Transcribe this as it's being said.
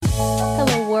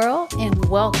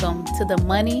welcome to the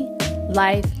Money,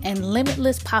 Life, and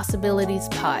Limitless Possibilities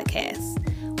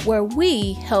podcast, where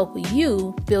we help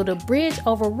you build a bridge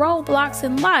over roadblocks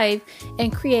in life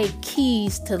and create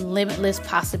keys to limitless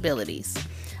possibilities.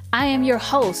 I am your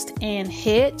host and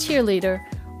head cheerleader,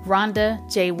 Rhonda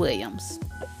J. Williams.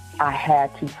 I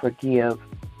had to forgive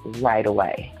right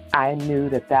away. I knew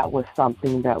that was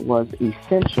something that was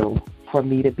essential for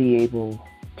me to be able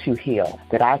to heal,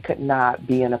 that I could not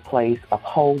be in a place of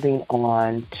holding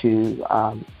on to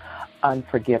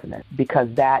unforgiveness, because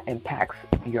that impacts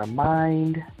your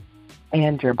mind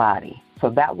and your body.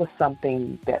 So that was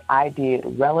something that I did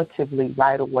relatively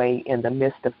right away in the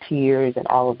midst of tears and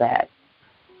all of that.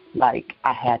 Like,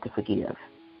 I had to forgive.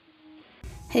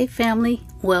 Hey family,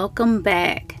 welcome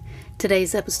back.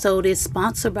 Today's episode is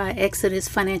sponsored by Exodus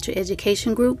Financial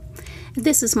Education Group.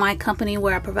 This is my company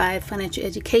where I provide financial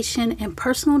education and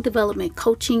personal development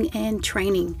coaching and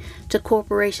training to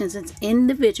corporations and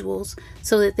individuals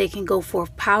so that they can go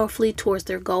forth powerfully towards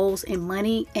their goals in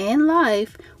money and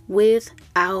life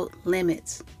without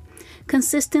limits.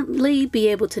 Consistently be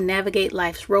able to navigate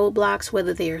life's roadblocks,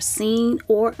 whether they are seen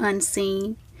or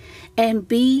unseen, and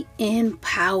be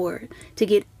empowered to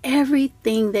get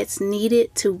everything that's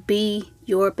needed to be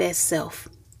your best self.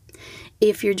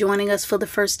 If you're joining us for the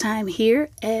first time here,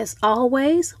 as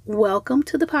always, welcome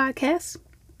to the podcast.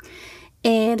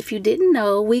 And if you didn't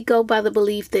know, we go by the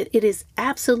belief that it is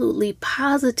absolutely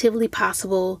positively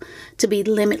possible to be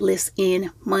limitless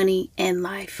in money and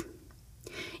life.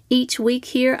 Each week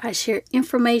here, I share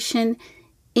information,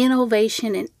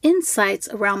 innovation, and insights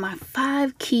around my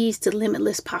 5 keys to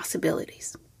limitless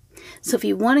possibilities. So if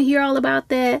you want to hear all about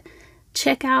that,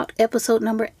 check out episode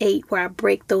number 8 where I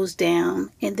break those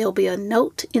down, and there'll be a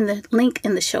link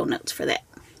in the show notes for that.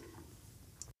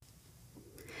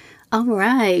 All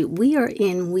right, we are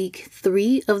in week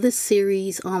 3 of the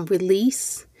series on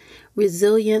release,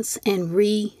 resilience, and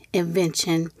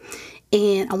reinvention.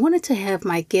 And I wanted to have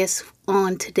my guest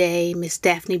on today, Miss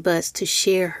Daphne Butts, to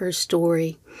share her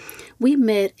story. We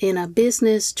met in a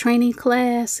business training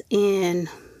class, and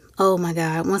oh my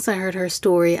God, once I heard her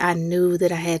story, I knew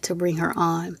that I had to bring her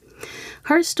on.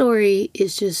 Her story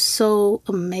is just so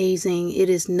amazing. It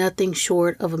is nothing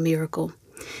short of a miracle.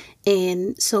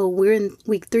 And so we're in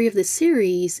week 3 of the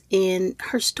series, and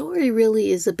her story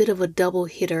really is a bit of a double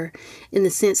hitter in the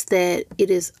sense that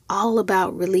it is all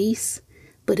about release,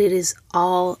 but it is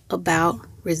all about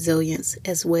resilience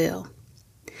as well.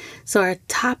 So our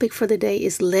topic for the day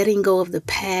is letting go of the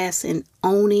past and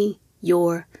owning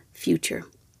your future.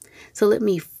 So let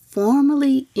me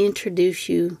formally introduce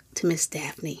you to Miss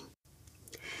Daphne.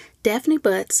 Daphne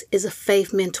Butts is a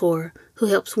faith mentor who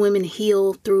helps women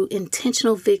heal through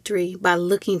intentional victory by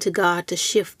looking to God to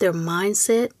shift their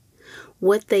mindset,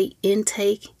 what they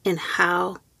intake, and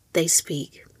how they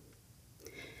speak.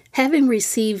 Having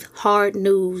received hard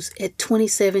news at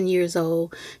 27 years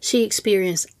old, she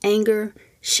experienced anger,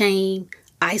 shame,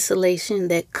 isolation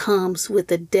that comes with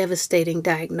a devastating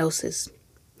diagnosis.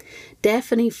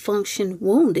 Daphne functioned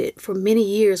wounded for many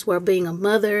years while being a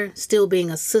mother, still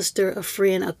being a sister, a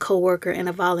friend, a coworker, and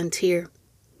a volunteer.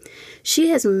 She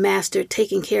has mastered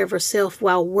taking care of herself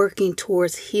while working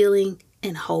towards healing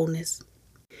and wholeness.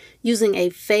 Using a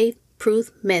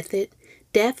faith-proof method,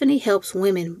 Daphne helps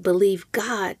women believe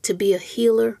God to be a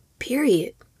healer,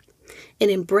 period, and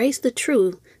embrace the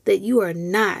truth that you are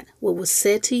not what was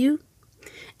said to you,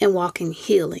 and walk in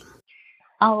healing.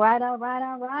 All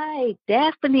right.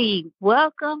 Daphne,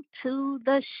 welcome to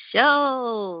the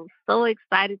show. So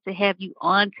excited to have you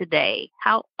on today.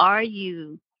 How are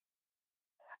you?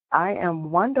 I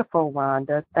am wonderful,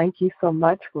 Rhonda. Thank you so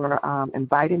much for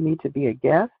inviting me to be a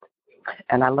guest,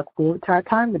 and I look forward to our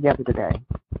time together today.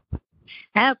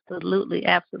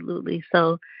 Absolutely.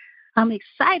 So I'm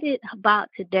excited about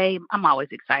today. I'm always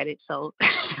excited, so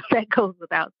that goes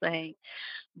without saying.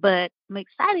 But I'm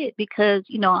excited because,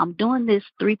 I'm doing this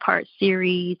 3-part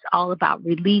series all about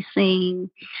releasing,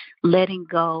 letting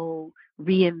go,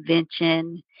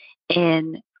 reinvention,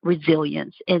 and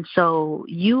resilience. And so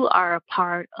you are a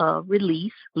part of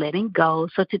release, letting go.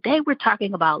 So today we're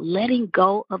talking about letting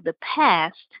go of the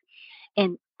past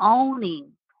and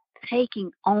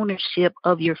taking ownership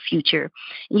of your future.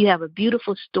 You have a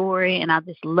beautiful story, and I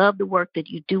just love the work that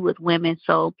you do with women.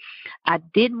 So I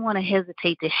didn't want to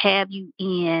hesitate to have you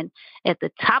in at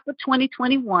the top of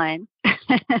 2021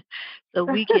 so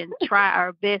we can try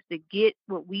our best to get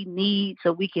what we need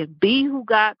so we can be who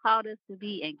God called us to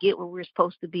be and get what we're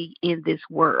supposed to be in this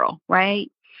world,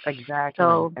 right? Exactly.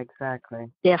 So Exactly.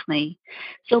 definitely.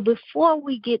 So before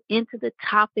we get into the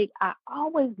topic, I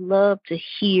always love to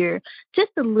hear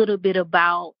just a little bit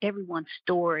about everyone's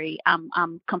story.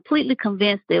 I'm completely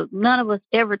convinced that none of us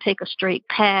ever take a straight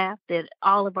path, that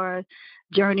all of our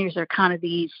journeys are kind of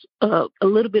these a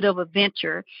little bit of a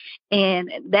venture,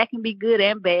 and that can be good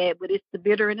and bad, but it's the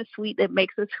bitter and the sweet that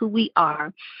makes us who we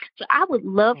are. So I would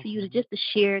love for you to just to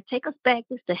share, take us back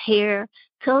just a hair,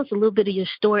 tell us a little bit of your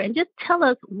story, and just tell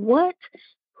us what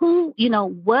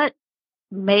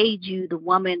made you the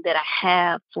woman that I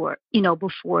have for,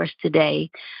 before us today,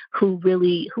 who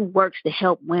works to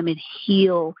help women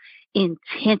heal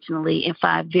intentionally and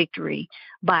find victory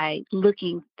by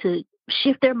looking to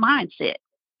shift their mindset,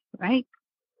 right?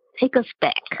 Take us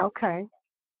back. Okay.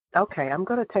 Okay. I'm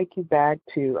going to take you back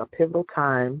to a pivotal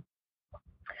time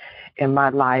in my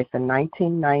life in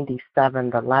 1997,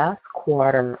 the last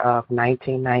quarter of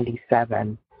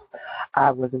 1997.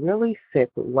 I was really sick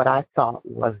with what I thought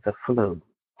was the flu.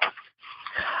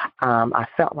 I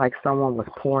felt like someone was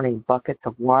pouring buckets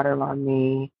of water on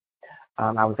me.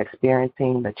 I was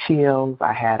experiencing the chills.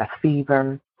 I had a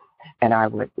fever, and I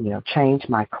would, change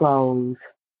my clothes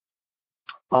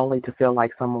only to feel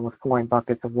like someone was pouring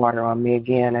buckets of water on me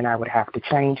again, and I would have to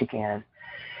change again.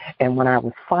 And when I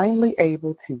was finally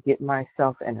able to get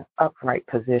myself in an upright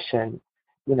position,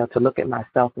 to look at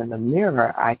myself in the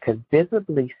mirror, I could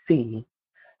visibly see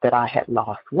that I had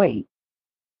lost weight.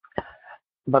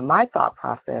 But my thought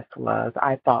process was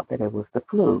I thought that it was the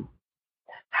flu.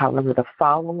 However, the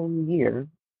following year,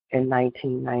 in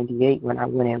 1998, when I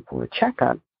went in for a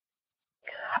checkup,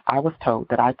 I was told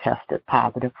that I tested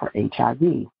positive for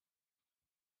HIV.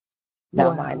 Now,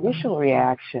 Wow. my initial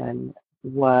reaction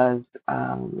was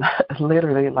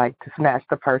literally like to snatch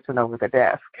the person over the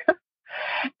desk.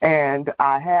 And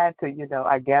I had to,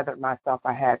 I gathered myself.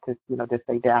 I had to, just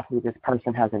say, Daphne, this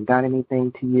person hasn't done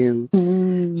anything to you.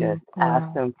 Just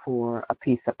ask them for a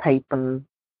piece of paper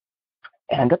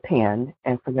and a pen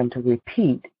and for them to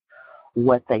repeat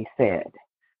what they said.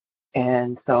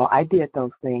 And so I did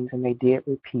those things, and they did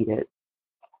repeat it.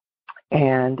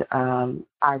 And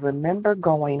I remember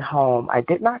going home. I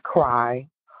did not cry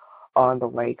on the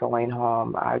way going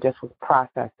home. I just was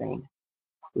processing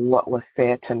what was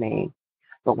said to me.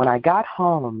 But when I got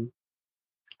home,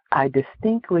 I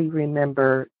distinctly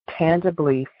remember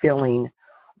tangibly feeling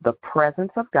the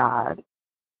presence of God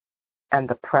and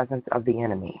the presence of the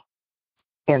enemy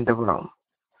in the room.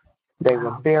 They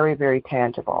were very, very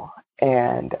tangible.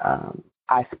 And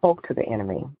I spoke to the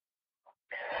enemy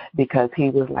because he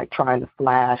was like trying to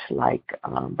flash like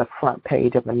the front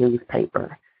page of a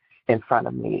newspaper in front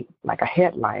of me, like a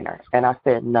headliner. And I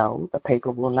said, no, the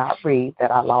paper will not read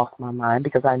that I lost my mind,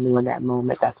 because I knew in that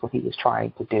moment that's what he was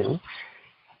trying to do.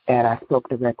 And I spoke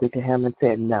directly to him and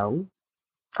said, no,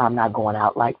 I'm not going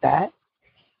out like that.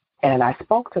 And I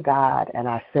spoke to God, and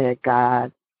I said,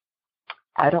 God,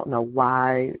 I don't know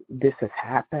why this has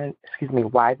happened.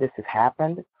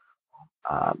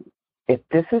 If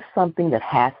this is something that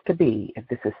has to be, if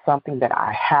this is something that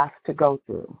I have to go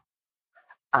through,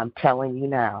 I'm telling you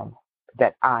now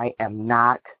that I am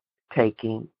not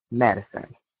taking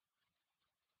medicine.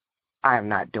 I am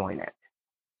not doing it.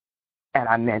 And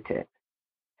I meant it.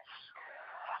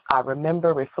 I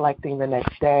remember reflecting the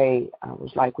next day. I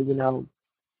was like, well,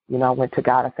 I went to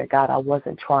God. I said, God, I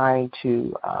wasn't trying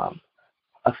to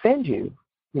offend you,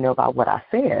 by what I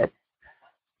said,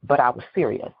 but I was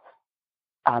serious.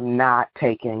 I'm not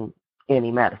taking any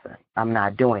medicine. I'm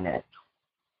not doing it.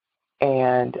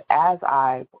 And as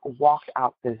I walked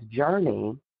out this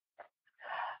journey,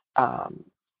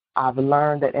 I've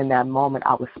learned that in that moment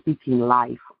I was speaking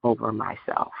life over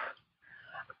myself.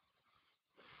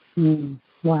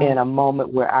 Wow. In a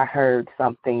moment where I heard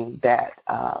something that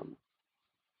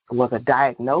was a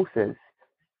diagnosis,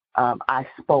 I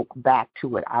spoke back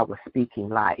to it. I was speaking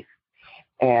life.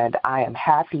 And I am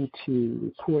happy to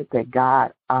report that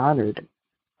God honored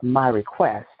my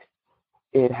request.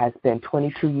 It has been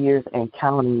 22 years and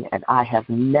counting, and I have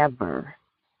never,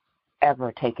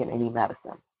 ever taken any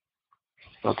medicine.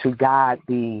 So to God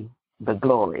be the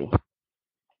glory.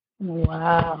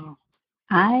 Wow.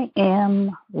 I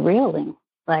am reeling.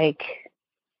 Like,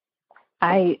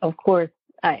 I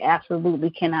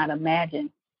absolutely cannot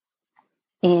imagine.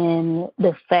 In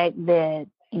the fact that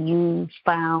you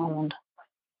found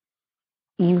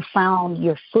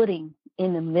your footing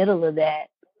in the middle of that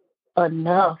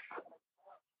enough,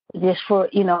 just for,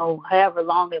 however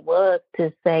long it was,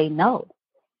 to say no.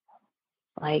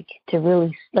 Like, to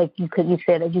really, like you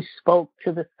said that you spoke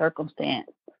to the circumstance.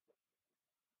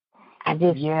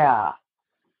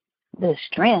 The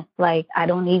strength, like, I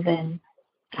don't even,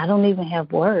 I don't even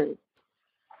have words.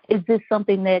 Is this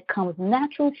something that comes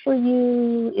natural for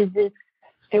you?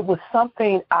 It was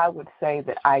something I would say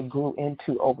that I grew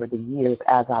into over the years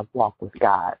as I've walked with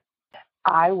God.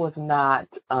 I was not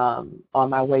on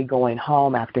my way going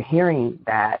home after hearing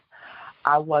that.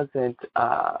 I wasn't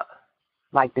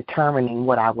determining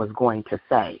what I was going to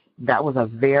say. That was a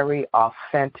very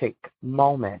authentic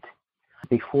moment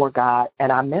before God,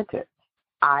 and I meant it.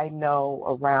 I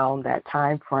know around that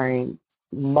time frame,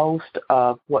 most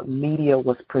of what media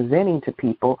was presenting to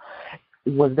people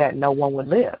was that no one would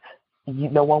live.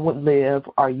 No one would live,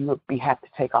 or you would have to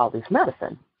take all this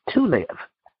medicine to live.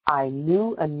 I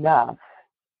knew enough,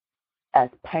 as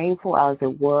painful as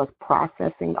it was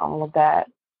processing all of that,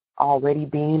 already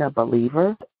being a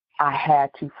believer, I had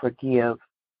to forgive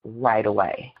right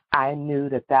away. I knew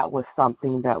that that was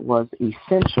something that was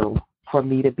essential for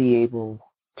me to be able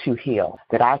to heal,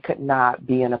 that I could not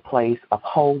be in a place of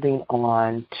holding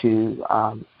on to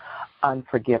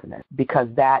unforgiveness, because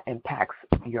that impacts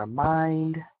your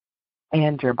mind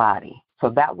and your body. So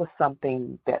that was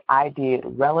something that I did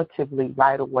relatively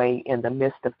right away in the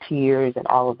midst of tears and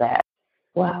all of that.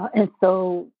 Wow. And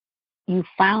so you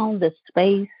found the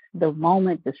space, the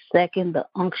moment, the second, the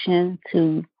unction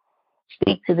to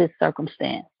speak to this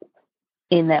circumstance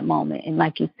in that moment. And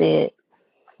like you said,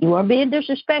 you weren't being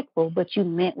disrespectful, but you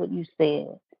meant what you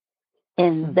said.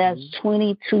 And that's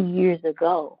 22 years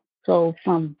ago. So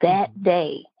from that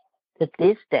day to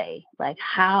this day, like,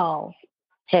 how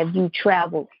have you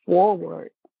traveled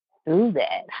forward through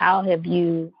that? How have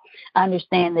you, I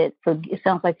understand that it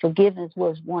sounds like forgiveness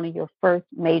was one of your first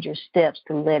major steps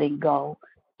to letting go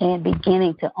and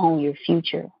beginning to own your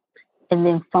future. And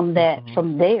then from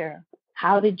there,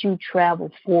 how did you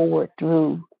travel forward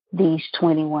through these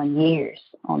 21 years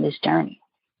on this journey?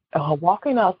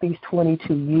 Walking out these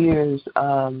 22 years,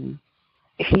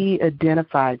 he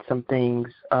identified some things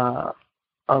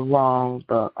along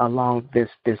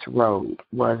this road,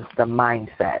 was the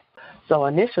mindset. So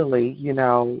initially,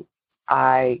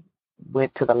 I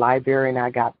went to the library and I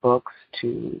got books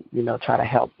to, try to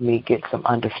help me get some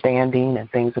understanding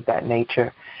and things of that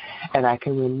nature. And I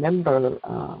can remember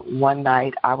one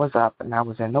night I was up and I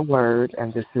was in the Word,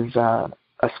 and this is a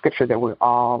scripture that we're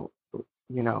all,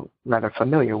 rather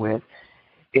familiar with,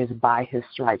 is by his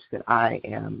stripes that I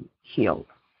am healed.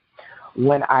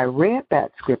 When I read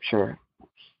that scripture,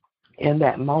 in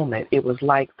that moment, it was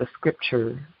like the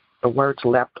words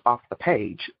leapt off the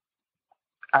page.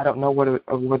 I don't know what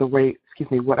other way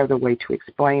to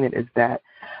explain it is that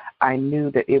I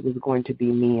knew that it was going to be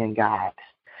me and God.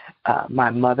 My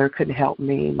mother couldn't help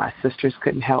me. My sisters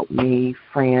couldn't help me.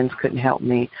 Friends couldn't help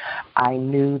me. I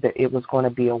knew that it was going to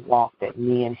be a walk that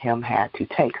me and him had to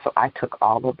take. So I took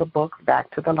all of the books back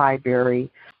to the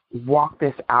library, walked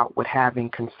this out with having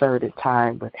concerted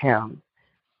time with him.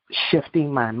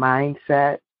 Shifting my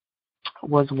mindset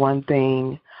was one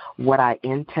thing. What I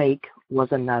intake was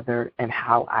another, and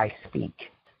how I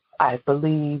speak. I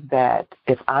believe that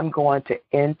if I'm going to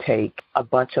intake a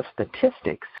bunch of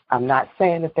statistics, I'm not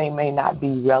saying that they may not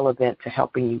be relevant to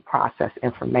helping you process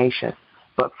information,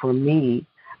 but for me,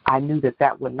 I knew that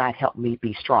that would not help me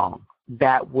be strong.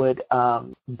 That would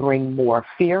bring more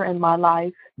fear in my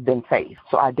life than faith.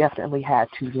 So I definitely had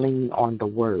to lean on the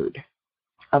Word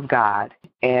of God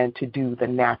and to do the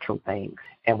natural things.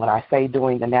 And when I say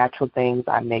doing the natural things,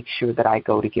 I make sure that I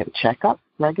go to get a checkup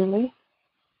regularly.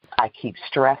 I keep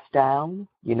stress down.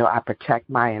 I protect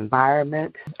my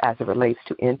environment as it relates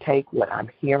to intake, what I'm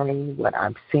hearing, what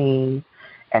I'm seeing,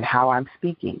 and how I'm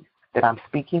speaking, that I'm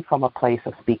speaking from a place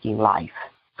of speaking life.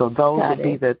 So those would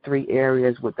be the three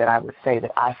areas that I would say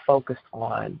that I focused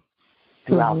on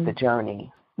throughout the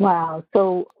journey. Wow.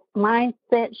 So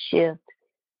mindset shift,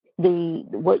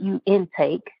 what you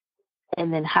intake,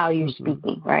 and then how you're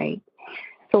speaking, right?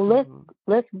 So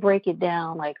let's break it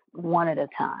down like one at a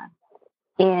time.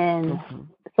 And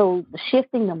so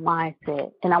shifting the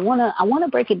mindset, and I wanna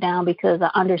break it down because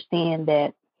I understand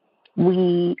that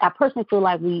I personally feel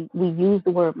like we use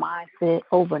the word mindset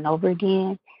over and over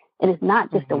again, and it's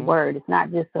not just a word. It's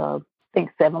not just a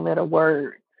 7-letter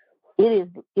word. It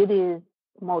is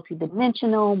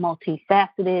multidimensional,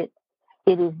 multifaceted.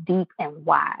 It is deep and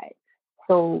wide.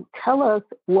 So tell us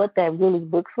what that really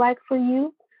looks like for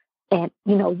you, and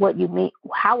what you mean.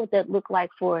 How would that look like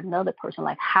for another person?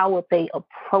 Like, how would they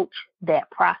approach that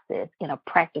process in a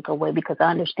practical way? Because I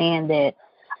understand that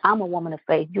I'm a woman of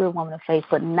faith, you're a woman of faith,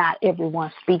 but not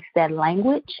everyone speaks that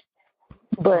language.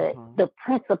 But the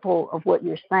principle of what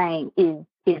you're saying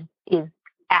is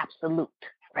absolute,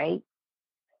 right?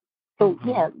 So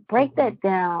break that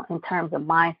down in terms of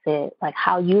mindset, like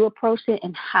how you approach it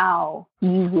and how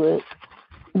you would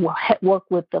work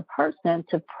with the person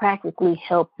to practically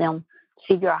help them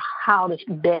figure out how to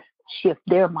best shift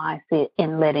their mindset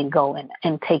in letting go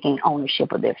and taking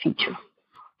ownership of their future?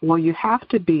 Well, you have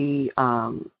to be,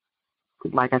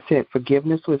 like I said,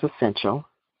 forgiveness was essential.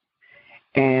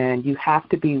 And you have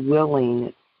to be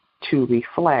willing to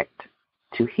reflect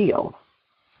to heal.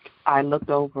 I looked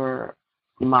over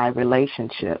my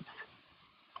relationships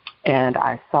and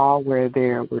I saw where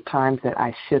there were times that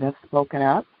I should have spoken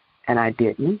up and I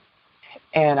didn't.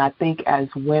 And I think as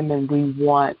women, we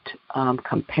want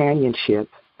companionship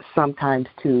sometimes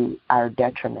to our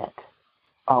detriment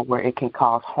or where it can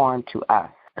cause harm to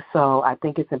us. So I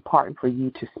think it's important for you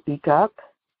to speak up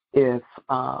if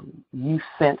you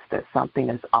sense that something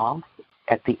is off.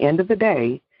 At the end of the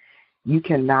day, you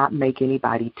cannot make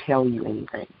anybody tell you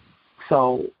anything.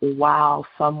 So while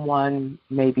someone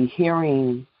may be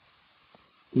hearing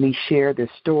me share this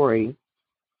story,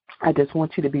 I just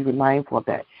want you to be mindful of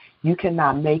that. You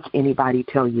cannot make anybody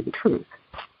tell you the truth.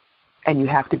 And you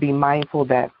have to be mindful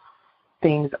that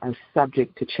things are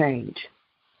subject to change.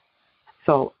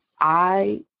 So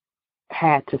I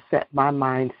had to set my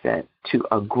mindset to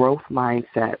a growth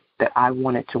mindset that I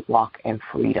wanted to walk in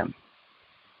freedom.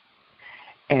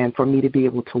 And for me to be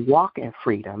able to walk in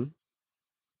freedom,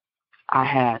 I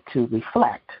had to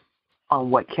reflect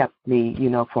on what kept me,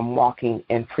 from walking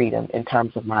in freedom in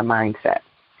terms of my mindset.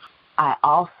 I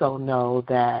also know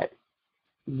that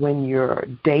when you're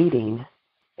dating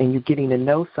and you're getting to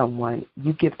know someone,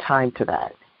 you give time to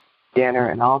that, dinner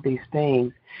and all these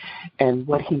things. And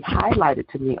what he highlighted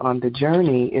to me on the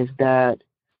journey is that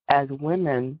as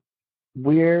women,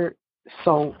 we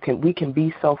can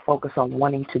be so focused on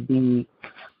wanting to be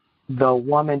the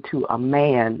woman to a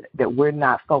man that we're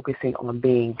not focusing on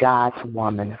being God's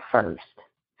woman first.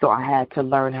 So I had to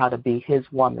learn how to be his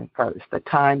woman first. The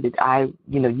time that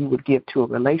you would give to a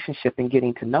relationship and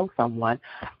getting to know someone,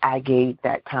 I gave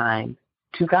that time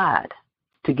to God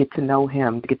to get to know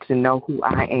him, to get to know who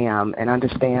I am and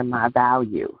understand my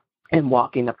value and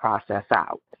walking the process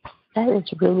out. That is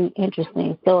really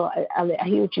interesting. So I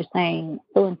hear what you're saying.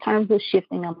 So in terms of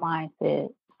shifting a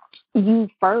mindset, you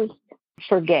first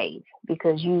forgave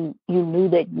because you knew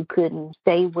that you couldn't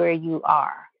stay where you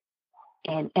are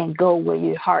and go where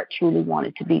your heart truly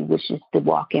wanted to be, which is to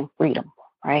walk in freedom,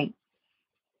 right?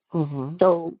 Mm-hmm.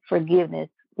 So forgiveness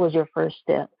was your first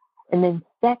step. And then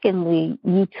secondly,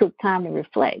 you took time to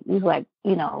reflect. You was like,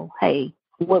 hey,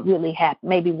 what really happened?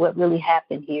 Maybe what really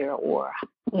happened here, or,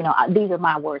 these are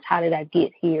my words. How did I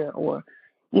get here? Or,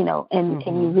 and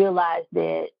you realize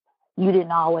that you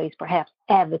didn't always perhaps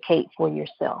advocate for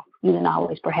yourself. You didn't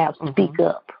always perhaps speak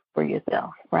up for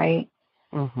yourself, right?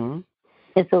 Mm-hmm.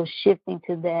 And so shifting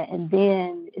to that, and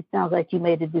then it sounds like you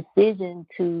made a decision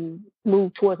to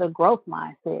move towards a growth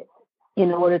mindset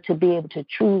in order to be able to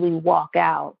truly walk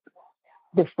out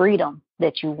the freedom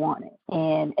that you wanted.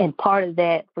 And part of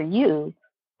that for you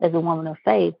as a woman of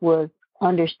faith was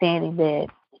understanding that,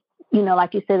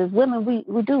 like you said, as women, we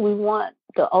want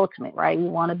the ultimate, right? We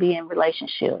want to be in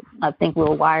relationship. I think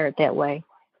we're wired that way.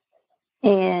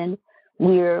 And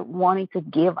we're wanting to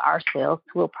give ourselves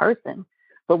to a person.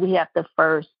 But we have to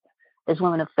first, as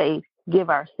women of faith, give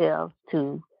ourselves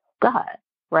to God,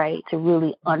 right? To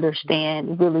really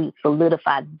understand, really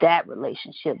solidify that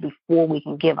relationship before we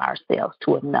can give ourselves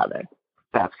to another.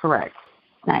 That's correct.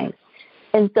 Nice.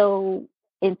 And so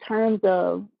in terms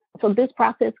of, so this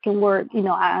process can work,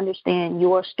 I understand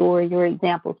your story, your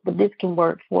examples, but this can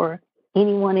work for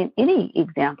anyone in any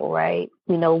example, right?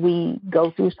 We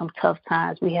go through some tough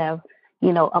times. We have,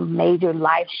 a major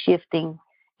life-shifting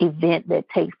event that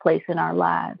takes place in our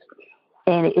lives.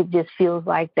 And it just feels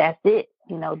like that's it.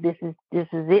 This is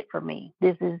it for me.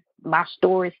 This is my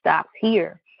story stops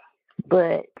here.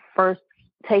 But first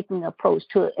taking approach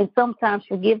to it. And sometimes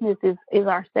forgiveness is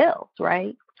ourselves,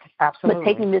 right? Absolutely. But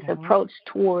taking this approach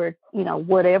toward,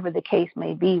 whatever the case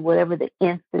may be, whatever the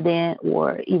incident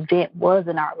or event was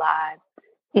in our lives,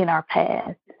 in our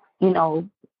past,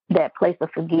 that place of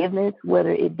forgiveness,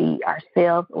 whether it be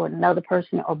ourselves or another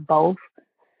person or both,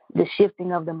 the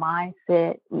shifting of the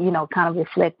mindset, kind of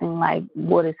reflecting like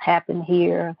what has happened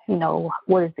here,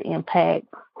 what is the impact,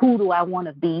 who do I want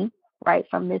to be, right,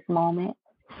 from this moment.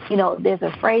 There's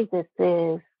a phrase that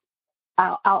says,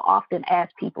 I'll often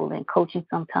ask people in coaching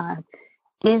sometimes,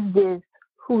 is this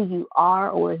who you are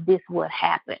or is this what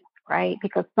happened, right?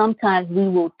 Because sometimes we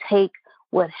will take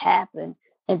what happened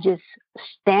and just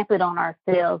stamp it on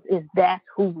ourselves as that's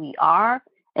who we are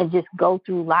and just go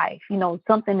through life.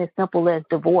 Something as simple as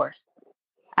divorce.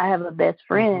 I have a best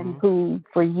friend who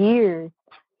for years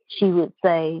she would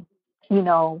say,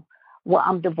 well,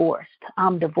 I'm divorced.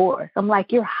 I'm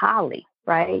like, you're Holly.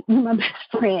 right? You're my best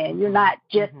friend. You're not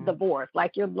just divorced.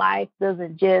 Like, your life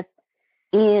doesn't just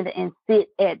end and sit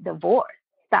at divorce.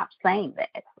 Stop saying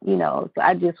that, So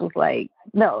I just was like,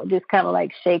 no, just kind of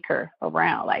like shake her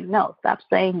around. Like, no, stop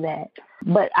saying that.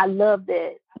 But I love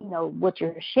that, what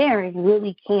you're sharing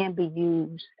really can be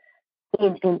used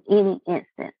in any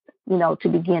instance, to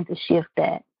begin to shift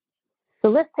that. So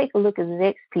let's take a look at the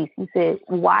next piece. You said,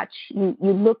 you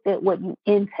looked at what you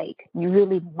intake. You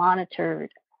really monitored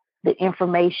the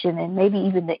information and maybe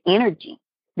even the energy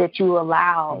that you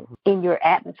allow in your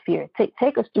atmosphere.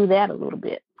 Take us through that a little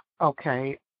bit.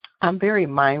 Okay. I'm very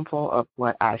mindful of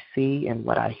what I see and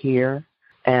what I hear,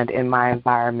 and in my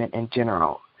environment in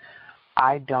general.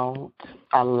 I don't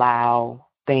allow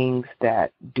things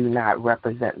that do not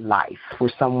represent life for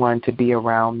someone to be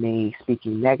around me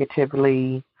speaking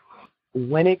negatively.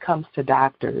 When it comes to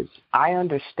doctors, I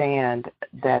understand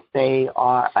that they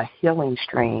are a healing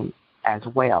stream as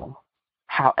well.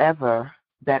 However,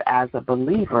 that as a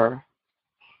believer,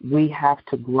 we have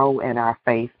to grow in our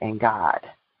faith in God.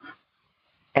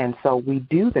 And so we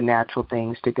do the natural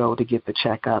things to go to get the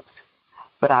checkups.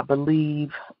 But I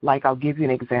believe, like, I'll give you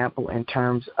an example in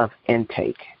terms of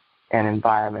intake and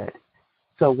environment.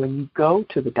 So when you go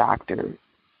to the doctor,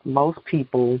 most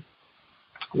people,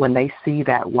 when they see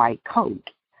that white coat,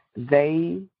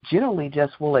 they generally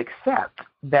just will accept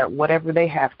that whatever they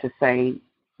have to say,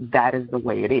 that is the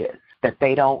way it is, that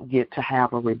they don't get to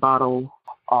have a rebuttal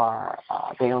or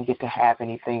they don't get to have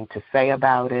anything to say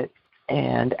about it.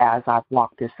 And as I've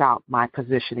walked this out, my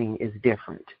positioning is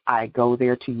different. I go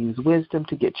there to use wisdom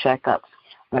to get checkups,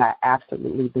 but I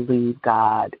absolutely believe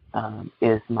God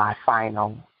is my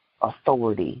final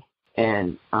authority.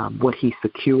 And what he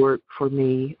secured for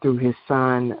me through his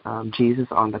son, Jesus,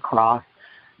 on the cross,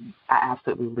 I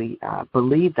absolutely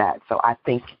believe that. So I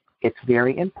think it's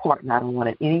very important. I don't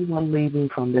want anyone leaving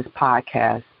from this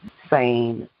podcast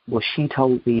saying, well, she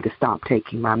told me to stop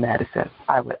taking my medicine.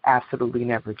 I would absolutely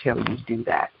never tell you to do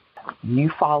that.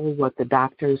 You follow what the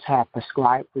doctors have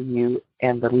prescribed for you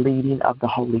and the leading of the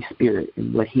Holy Spirit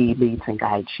and what he leads and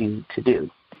guides you to do.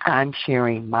 I'm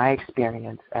sharing my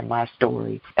experience and my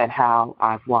story and how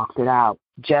I've walked it out.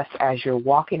 Just as you're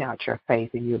walking out your faith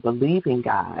and you're believing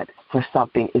God for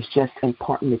something, it's just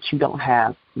important that you don't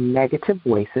have negative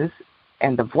voices.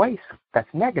 And the voice that's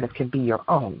negative can be your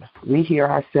own. We hear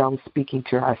ourselves speaking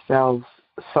to ourselves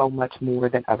so much more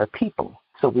than other people.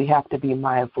 So we have to be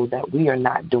mindful that we are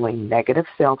not doing negative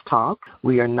self-talk.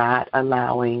 We are not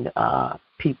allowing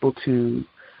people to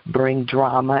bring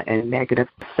drama and negative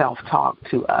self-talk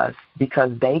to us because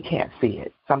they can't see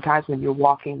it. Sometimes when you're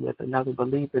walking with another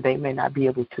believer, they may not be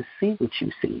able to see what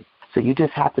you see. So you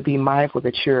just have to be mindful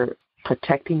that you're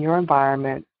protecting your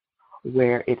environment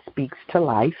where it speaks to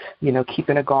life,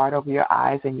 keeping a guard over your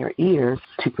eyes and your ears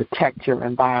to protect your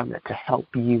environment to help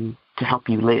you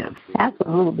live.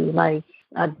 Absolutely. Like,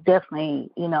 I definitely,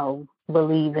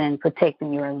 believe in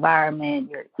protecting your environment,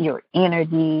 your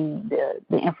energy,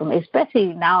 the information, especially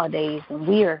nowadays when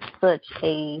we are such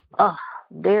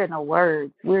there are no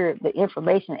words. We're the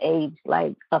information age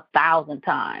like 1,000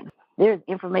 times. There's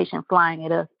information flying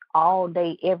at us all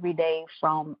day, every day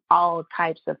from all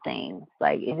types of things.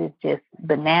 Like, it is just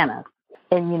bananas.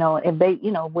 And,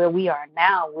 where we are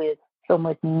now with so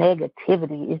much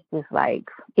negativity, it's just like,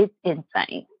 it's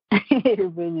insane. It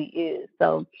really is.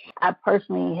 So I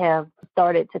personally have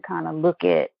started to kind of look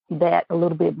at that a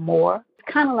little bit more.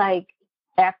 It's kind of like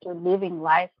after living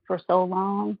life for so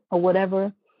long or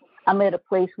whatever, I'm at a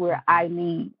place where I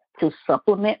need to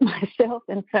supplement myself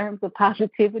in terms of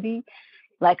positivity.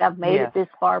 Like, I've made it this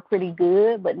far pretty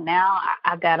good, but now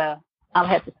I'll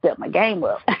have to step my game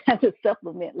up. I have to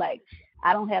supplement. Like,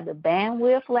 I don't have the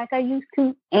bandwidth like I used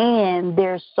to, and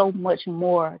there's so much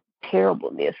more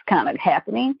terribleness kind of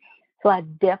happening. So I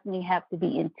definitely have to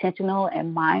be intentional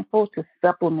and mindful to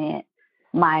supplement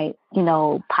my,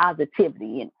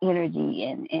 positivity and energy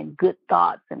and good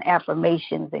thoughts and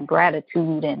affirmations and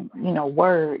gratitude and,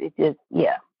 word. It just,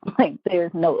 like,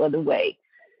 there's no other way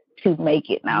to make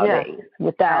it nowadays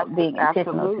without being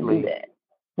intentional to do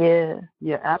that.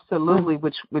 Yeah, absolutely.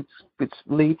 Which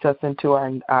leads us into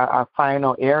our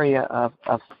final area of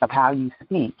how you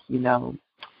speak.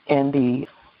 In the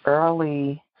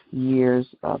early years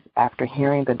after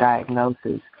hearing the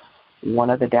diagnosis,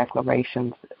 one of the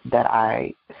declarations that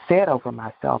I said over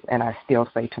myself, and I still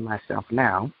say to myself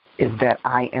now, is that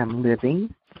I am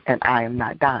living and I am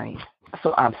not dying.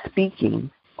 So I'm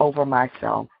speaking over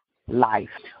myself life.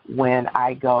 When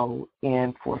I go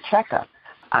in for checkups,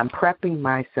 I'm prepping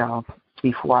myself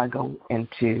before I go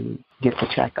into get the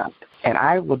checkup. And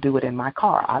I will do it in my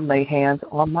car. I lay hands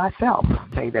on myself,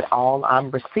 say that all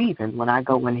I'm receiving when I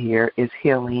go in here is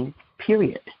healing,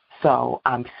 period. So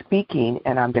I'm speaking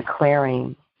and I'm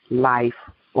declaring life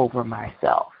over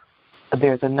myself.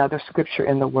 There's another scripture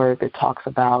in the Word that talks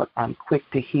about I'm quick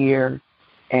to hear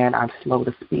and I'm slow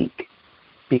to speak.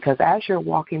 Because as you're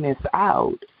walking this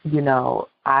out,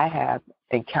 I have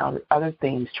encountered other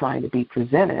things trying to be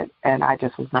presented, and I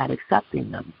just was not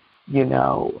accepting them.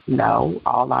 No,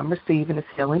 all I'm receiving is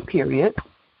healing, period.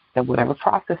 And whatever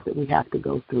process that we have to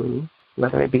go through,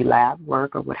 whether it be lab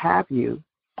work or what have you,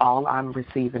 all I'm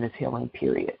receiving is healing,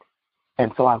 period.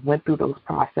 And so I went through those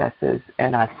processes,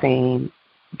 and I've seen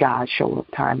God show up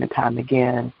time and time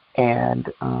again, and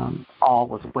all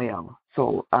was well.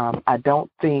 So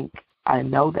I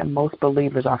know that most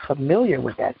believers are familiar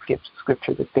with that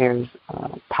scripture, that there's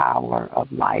power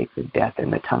of life and death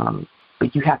in the tongue.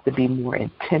 But you have to be more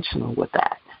intentional with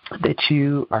that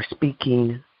you are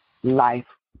speaking life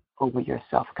over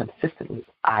yourself consistently.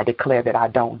 I declare that I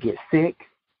don't get sick.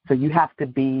 So you have to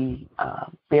be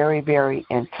very, very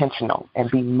intentional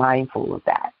and be mindful of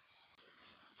that.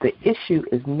 The issue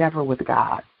is never with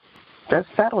God. Just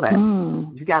settle that.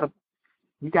 You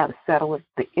gotta settle it.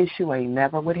 The issue ain't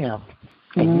never with him.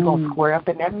 And you're going to square up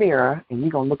in that mirror and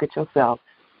you're going to look at yourself.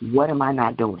 What am I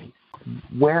not doing?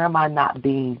 Where am I not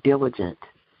being diligent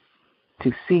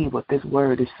to see what this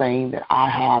word is saying that I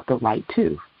have the right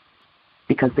to?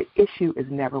 Because the issue is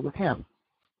never with him.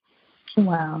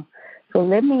 Wow. So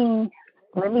let me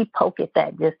poke at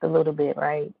that just a little bit,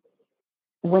 right?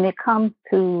 When it comes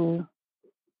to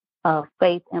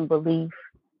faith and belief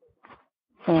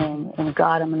and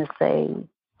God, I'm going to say,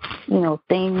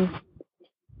 things,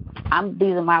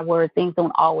 these are my words, things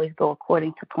don't always go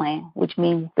according to plan, which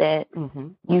means that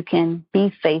you can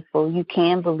be faithful, you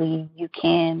can believe, you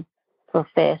can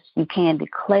profess, you can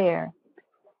declare,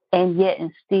 and yet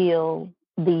and still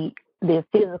the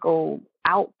physical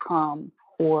outcome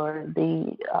or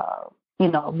the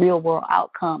real world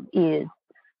outcome is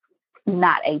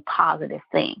not a positive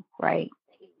thing, right?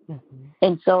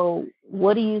 And so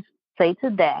what do you say to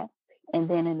that? And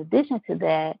then in addition to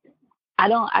that,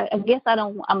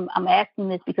 I'm asking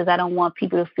this because I don't want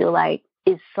people to feel like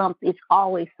it's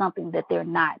always something that they're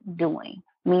not doing,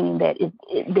 meaning that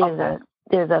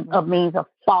there's a means of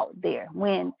fault there,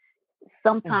 when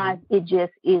sometimes it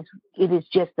is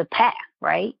just the path,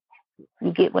 right?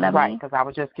 You get what I mean? Right, because I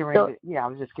was just getting ready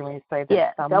to say that.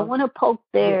 Yeah, so I want to poke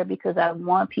there because I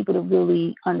want people to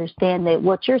really understand that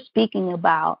what you're speaking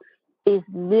about is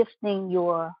lifting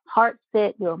your heart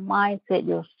set, your mindset,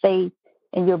 your faith,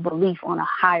 and your belief on a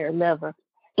higher level,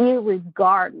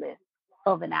 irregardless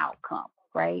of an outcome,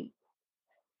 right?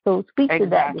 So speak to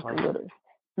that just a little.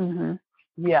 Mm-hmm.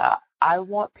 Yeah, I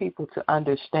want people to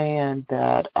understand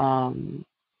that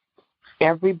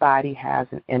everybody has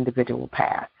an individual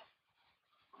path.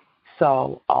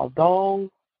 So although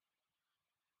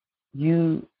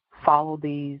you follow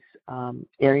these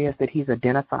areas that he's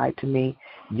identified to me,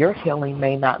 your healing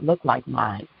may not look like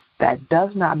mine. That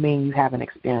does not mean you haven't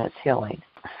experienced healing.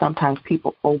 Sometimes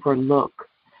people overlook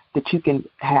that you can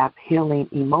have healing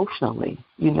emotionally.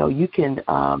 You can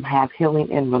have healing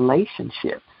in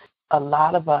relationships. A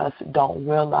lot of us don't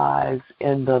realize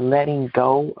in the letting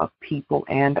go of people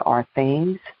and or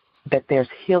things that there's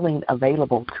healing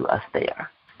available to us there.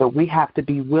 But we have to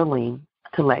be willing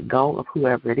to let go of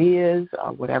whoever it is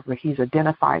or whatever he's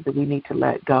identified that we need to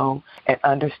let go, and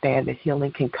understand that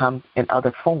healing can come in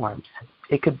other forms.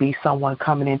 It could be someone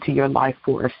coming into your life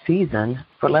for a season,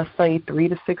 for let's say 3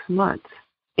 to 6 months.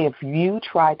 If you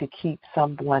try to keep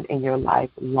someone in your life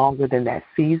longer than that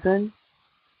season,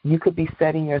 you could be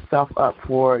setting yourself up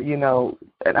for, an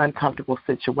uncomfortable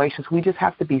situation. So we just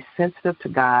have to be sensitive to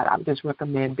God. I would just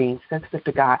recommend being sensitive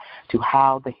to God, to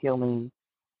how the healing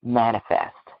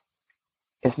manifests.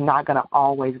 It's not going to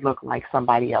always look like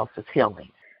somebody else's healing.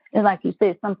 And like you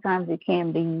said, sometimes it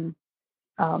can be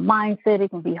mindset, it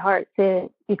can be heart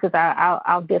set, because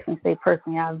I'll definitely say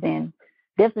personally, I've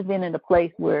definitely been in a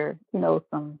place where,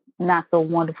 some not so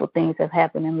wonderful things have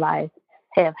happened in life,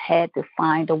 have had to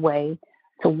find a way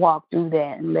to walk through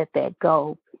that and let that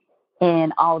go.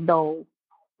 And although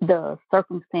the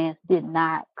circumstance did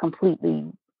not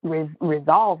completely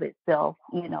resolve itself,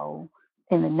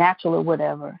 in the natural or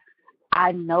whatever,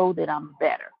 I know that I'm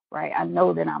better, right? I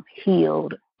know that I'm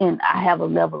healed, and I have a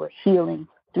level of healing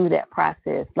through that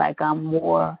process. Like I'm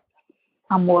more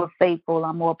faithful,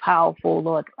 I'm more powerful,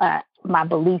 Lord. My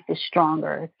belief is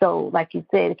stronger. So like you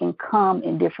said, it can come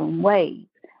in different ways.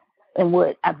 And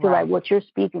what I feel like what you're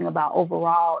speaking about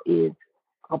overall is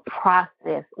a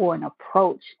process or an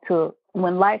approach to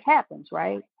when life happens,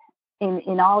 right?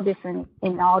 in all different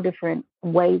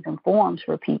ways and forms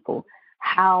for people.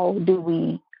 How do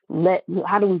we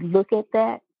look at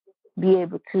that, be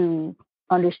able to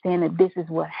understand that this is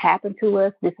what happened to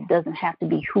us. This doesn't have to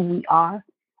be who we are.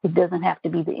 It doesn't have to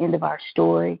be the end of our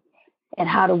story. And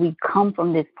how do we come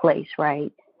from this place,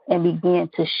 right, and begin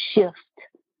to shift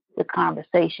the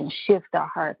conversation, shift our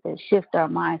hearts, and shift our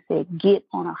mindset, get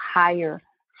on a higher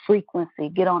frequency,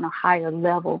 get on a higher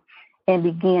level, and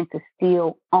begin to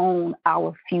still own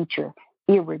our future,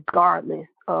 irregardless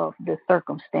of the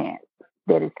circumstance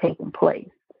that is taking place,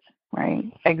 right?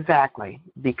 Exactly,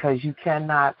 because you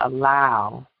cannot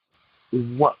allow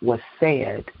what was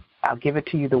said. I'll give it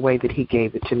to you the way that he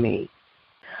gave it to me.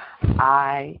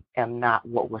 I am not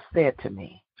what was said to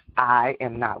me. I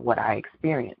am not what I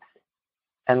experienced.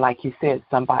 And like you said,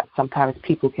 sometimes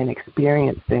people can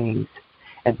experience things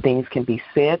and things can be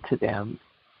said to them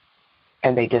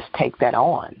and they just take that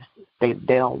on. They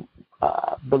don't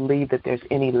believe that there's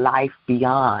any life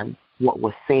beyond what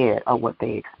was said or what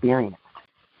they experienced.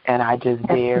 And I just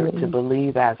dared to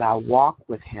believe as I walked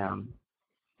with him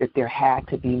that there had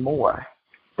to be more,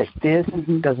 that this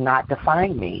does not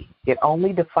define me. It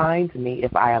only defines me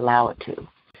if I allow it to.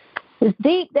 It's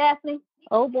deep, Daphne.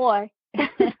 Oh, boy.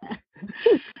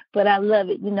 But I love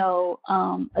it.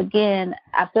 Again,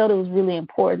 I felt it was really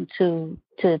important to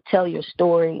tell your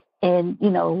story. And,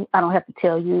 I don't have to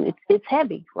tell you, it's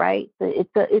heavy, right?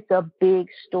 It's a big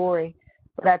story.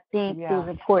 But I think it was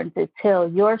important to tell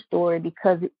your story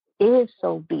because it is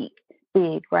so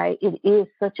big, right? It is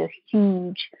such a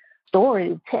huge story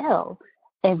to tell.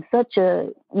 And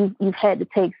you've had to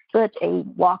take such a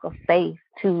walk of faith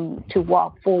to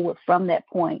walk forward from that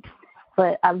point.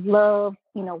 But I love,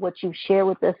 what you share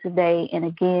with us today. And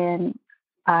again,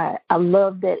 I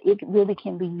love that it really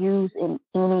can be used in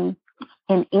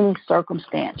any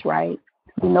circumstance, right?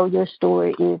 Your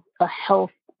story is a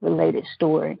health-related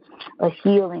story, a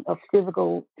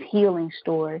physical healing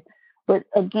story. But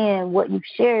again, what you've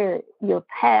shared, your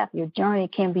path, your journey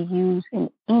can be used in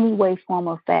any way, form,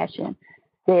 or fashion.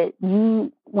 That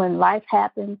when life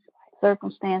happens,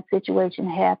 circumstance, situation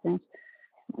happens,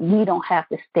 we don't have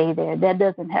to stay there. That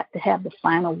doesn't have to have the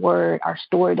final word. Our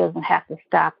story doesn't have to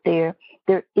stop there.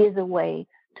 There is a way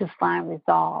to find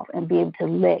resolve and be able to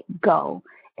let go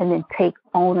and then take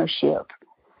ownership,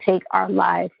 take our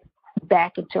life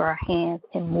back into our hands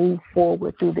and move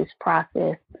forward through this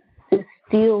process to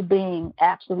still being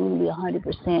absolutely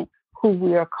 100% who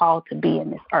we are called to be in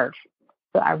this earth.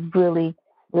 So I really,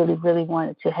 really, really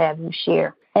wanted to have you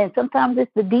share. And sometimes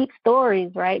it's the deep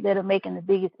stories, right, that are making the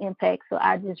biggest impact. So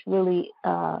I just really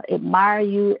admire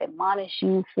you, admonish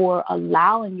you for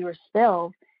allowing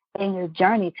yourself and your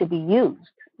journey to be used,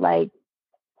 like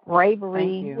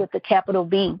bravery with a capital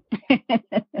B.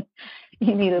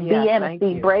 You need a B and a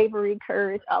C, bravery,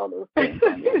 courage, all those things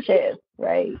on your chest,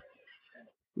 right?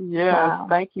 Yes, wow.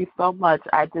 Thank you so much.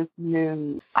 I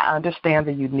understand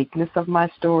the uniqueness of my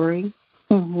story,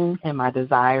 and my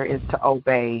desire is to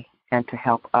obey and to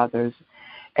help others.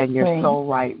 And you're so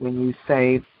right when you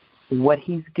say what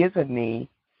he's given me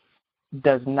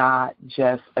does not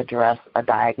just address a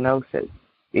diagnosis.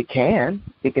 It can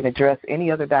address any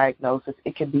other diagnosis.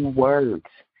 It can be words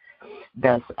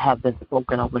that have been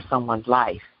spoken over someone's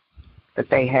life that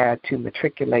they had to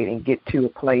matriculate and get to a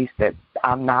place that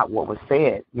I'm not what was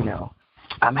said,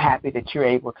 I'm happy that you're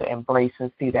able to embrace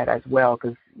and see that as well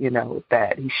because,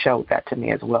 that he showed that to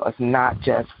me as well. It's not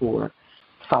just for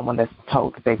someone that's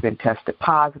told that they've been tested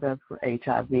positive for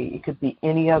HIV. It could be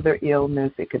any other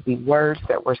illness. It could be words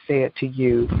that were said to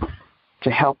you to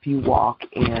help you walk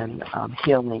in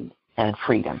healing and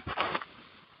freedom.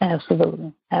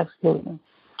 Absolutely. Absolutely.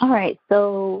 All right.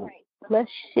 So let's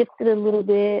shift it a little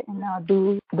bit and I'll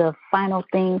do the final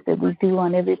things that we do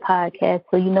on every podcast.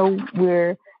 So,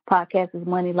 we're podcast is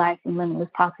Money, Life, and Limitless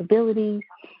Possibilities.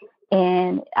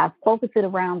 And I focus it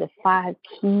around the 5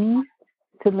 keys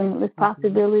to limitless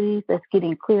possibilities. That's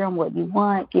getting clear on what you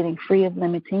want, getting free of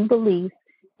limiting beliefs,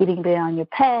 getting beyond your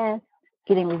past,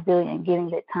 getting resilient, getting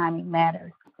that timing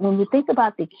matters. When you think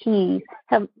about the keys,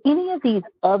 have any of these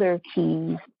other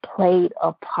keys played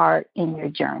a part in your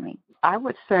journey? I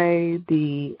would say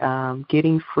the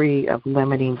getting free of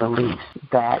limiting beliefs.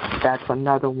 That's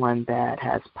another one that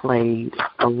has played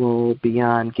a role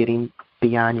beyond getting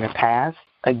beyond your past.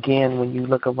 Again, when you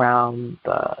look around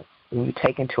when you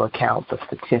take into account the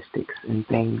statistics and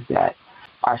things that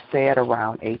are said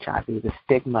around HIV, the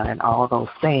stigma and all those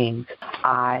things,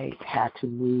 I had to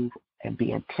move and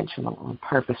be intentional on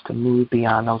purpose to move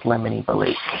beyond those limiting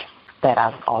beliefs.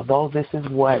 Although this is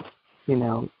what,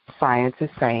 science is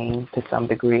saying to some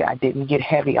degree, I didn't get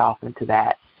heavy off into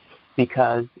that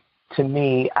because to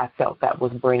me, I felt that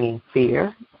was bringing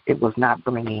fear. It was not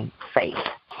bringing faith.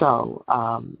 So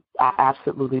I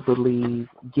absolutely believe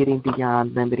getting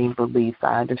beyond limiting beliefs.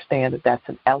 I understand that that's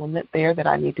an element there that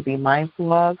I need to be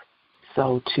mindful of.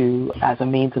 So as a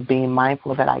means of being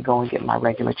mindful of it, I go and get my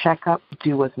regular checkup,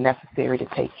 do what's necessary to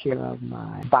take care of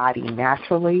my body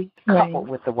naturally, coupled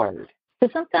with the word.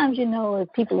 But sometimes, as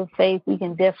people of faith, we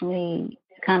can definitely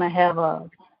kind of have a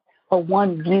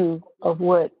one view of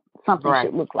what something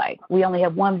should look like. We only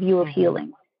have one view of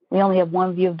healing. We only have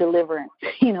one view of deliverance.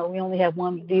 We only have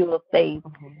one view of faith.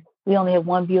 We only have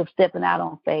one view of stepping out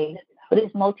on faith. But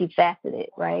it's multifaceted,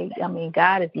 right? I mean,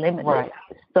 God is limitless. Right.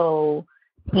 So,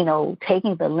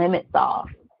 taking the limits off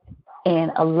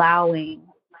and allowing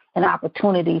an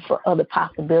opportunity for other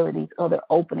possibilities, other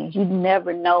openings. You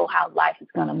never know how life is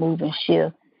going to move and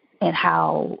shift and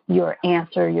how your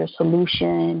answer, your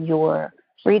solution, your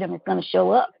freedom is going to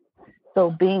show up.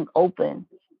 So being open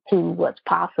to what's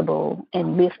possible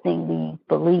and lifting these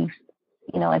beliefs,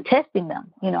 and testing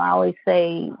them. I always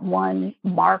say one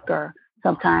marker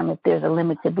sometimes if there's a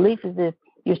limited belief is if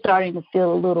you're starting to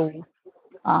feel a little,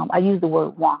 I use the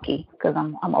word wonky because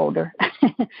I'm older,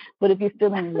 but if you're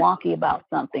feeling wonky about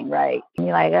something, right, and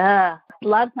you're like, a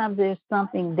lot of times there's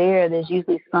something there. There's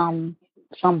usually some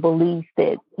belief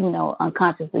that,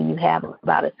 unconsciously you have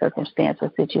about a circumstance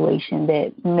or situation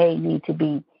that may need to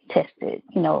be tested.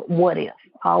 What if?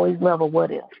 I always love a what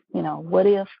if. What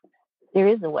if there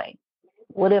is a way?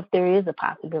 What if there is a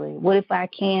possibility? What if I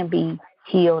can be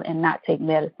healed and not take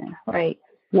medicine, right?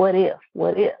 What if?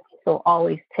 What if? So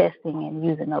always testing and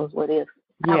using those what ifs.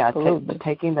 Yeah,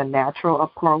 taking the natural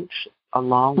approach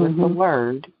along with the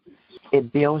word,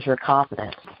 it builds your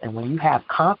confidence. And when you have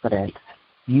confidence,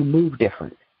 you move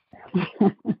different.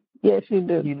 Yes, you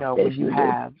do.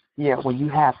 When you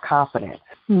have confidence.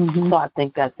 So I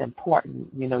think that's important.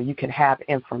 You can have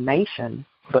information,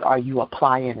 but are you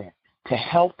applying it to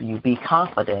help you be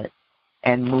confident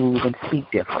and move and speak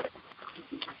different?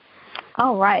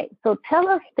 All right. So tell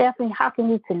us, Stephanie, how can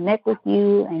we connect with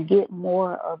you and get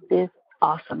more of this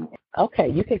awesomeness? Okay,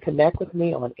 you can connect with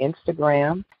me on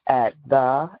Instagram at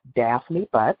the Daphne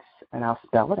Butts, and I'll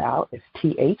spell it out. It's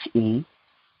TheDAP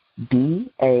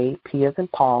as in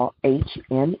Paul,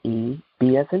 HNE,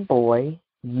 B as in boy,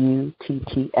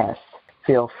 UTTS.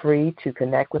 Feel free to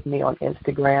connect with me on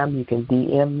Instagram. You can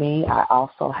DM me. I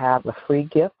also have a free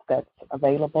gift that's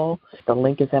available. The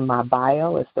link is in my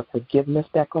bio. It's the Forgiveness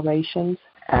Declarations.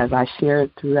 As I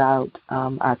shared throughout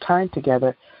our time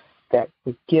together, that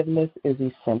forgiveness is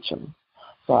essential.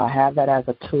 So I have that as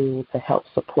a tool to help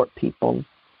support people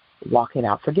walking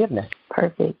out forgiveness.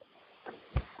 Perfect.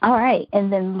 All right.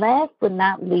 And then last but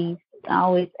not least, I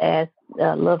always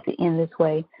love to end this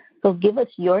way. So give us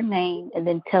your name and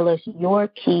then tell us your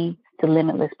key to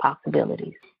limitless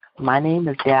possibilities. My name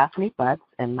is Daphne Butts,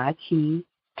 and my key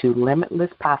to limitless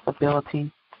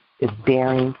possibility is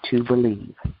daring to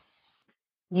believe.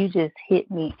 You just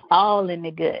hit me all in the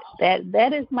gut.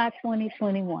 That is my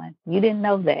 2021. You didn't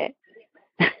know that,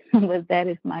 but that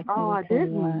is my 2021. Oh, I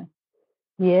didn't.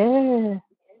 Yeah.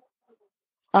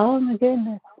 Oh, my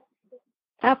goodness.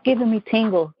 Stop giving me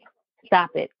tingles.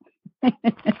 Stop it.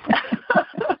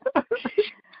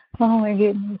 Oh, my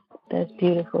goodness. That's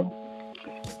beautiful.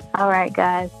 All right,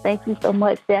 guys. Thank you so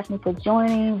much, Stephanie, for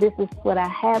joining. This is what I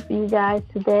have for you guys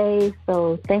today.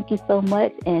 So thank you so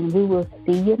much, and we will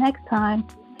see you next time.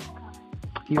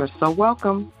 You're so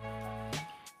welcome.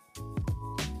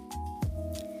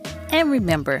 And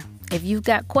remember, if you've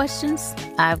got questions,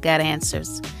 I've got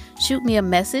answers. Shoot me a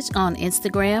message on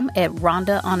Instagram at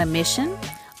Rhonda on a Mission,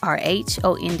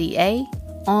 RHONDA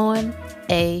on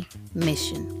a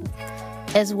Mission.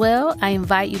 As well, I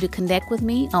invite you to connect with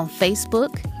me on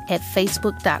Facebook at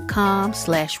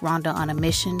facebook.com/Rhonda on a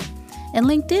Mission and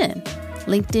LinkedIn,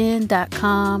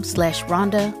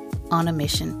 linkedin.com/Rhonda on a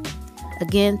Mission.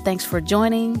 Again, thanks for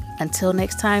joining. Until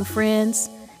next time, friends,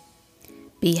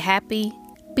 be happy,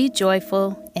 be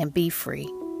joyful, and be free.